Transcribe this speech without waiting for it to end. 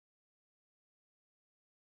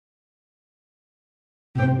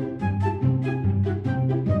Yo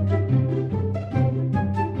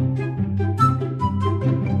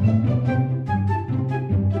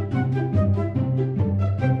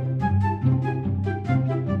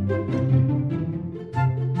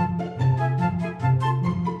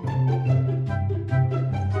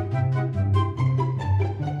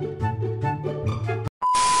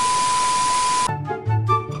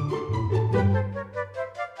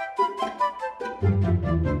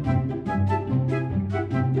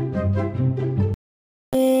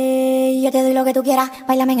te doy lo que tú quieras,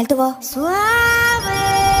 bailame en el tubo suave.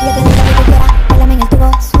 Yo te doy lo que tú quieras, bailame en el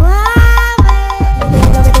tubo suave. Yo te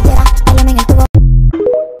doy lo que tú quieras, bailame en el tubo.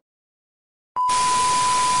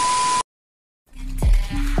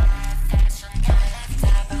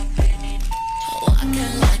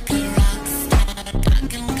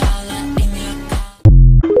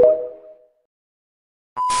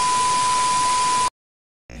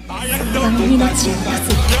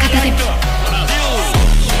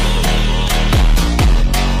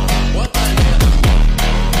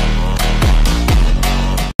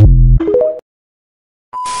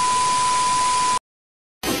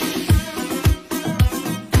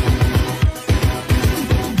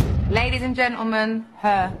 Ladies and gentlemen,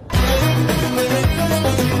 her.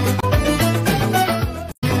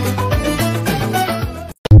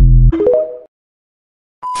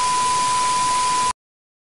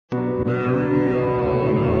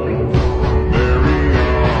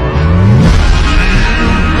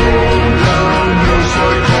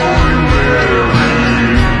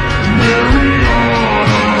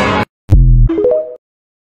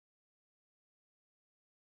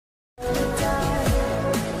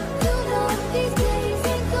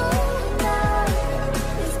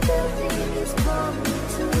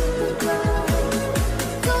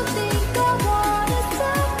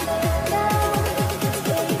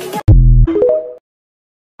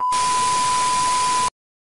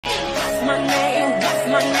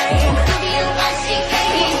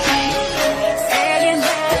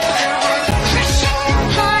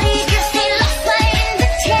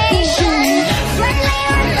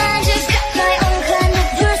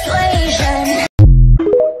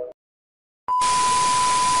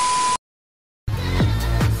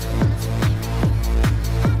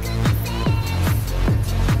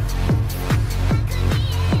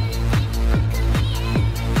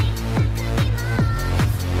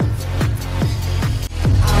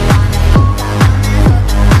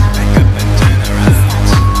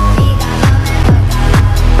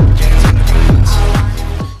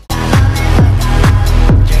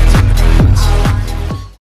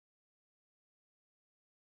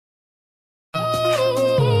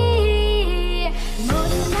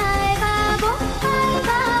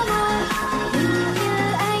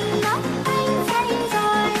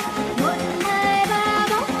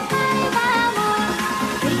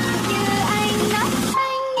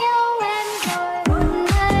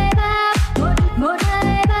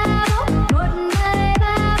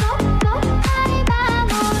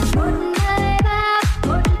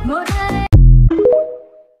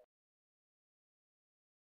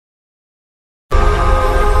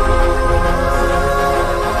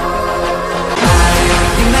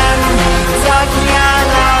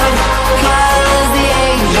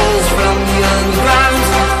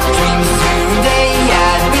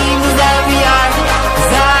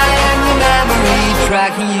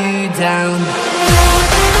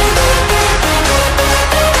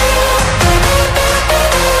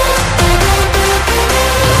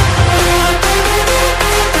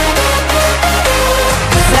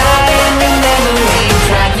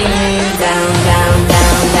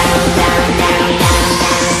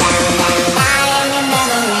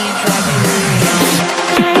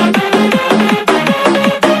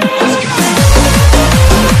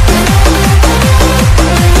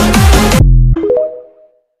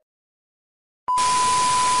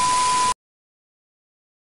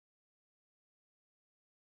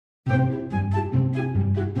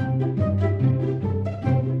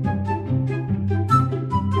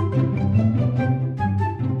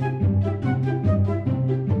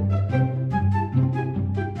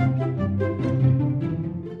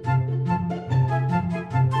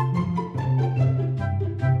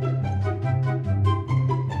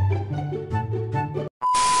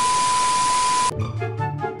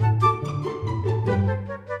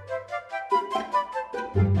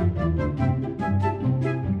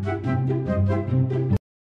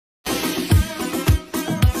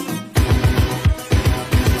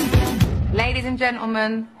 Ladies and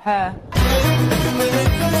gentlemen, her.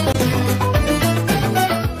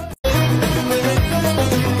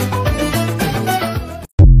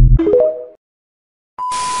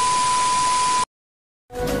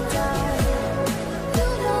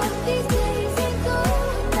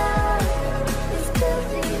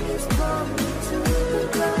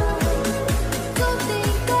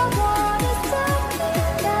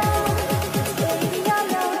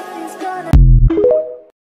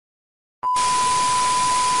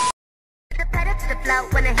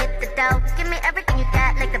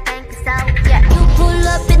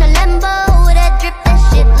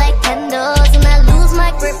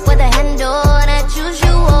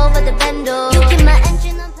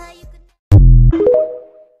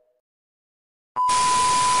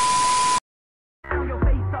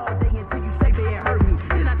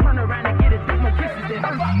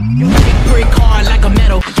 Brick hard like a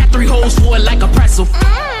metal. Got 3 holes for it like a pretzel.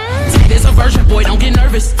 There's a version, boy, don't get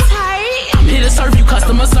nervous. I'm here to serve you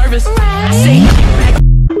customer service. I say back.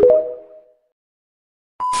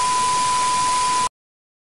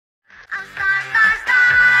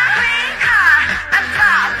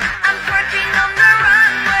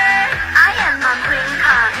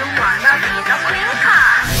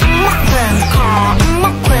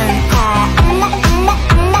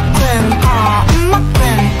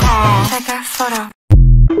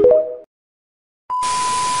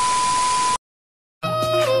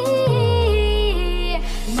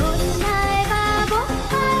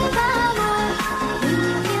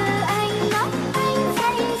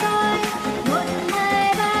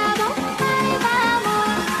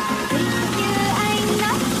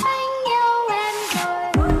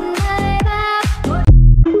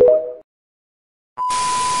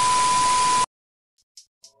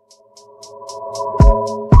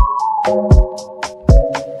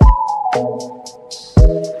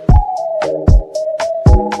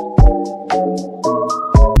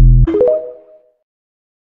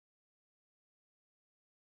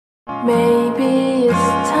 Maybe it's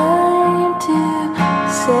time to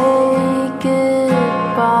say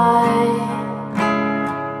goodbye,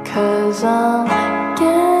 'cause I'm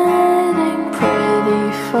getting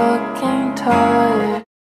pretty fucking tired.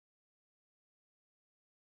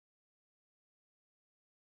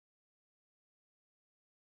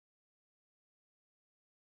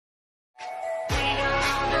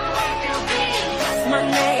 My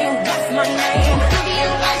name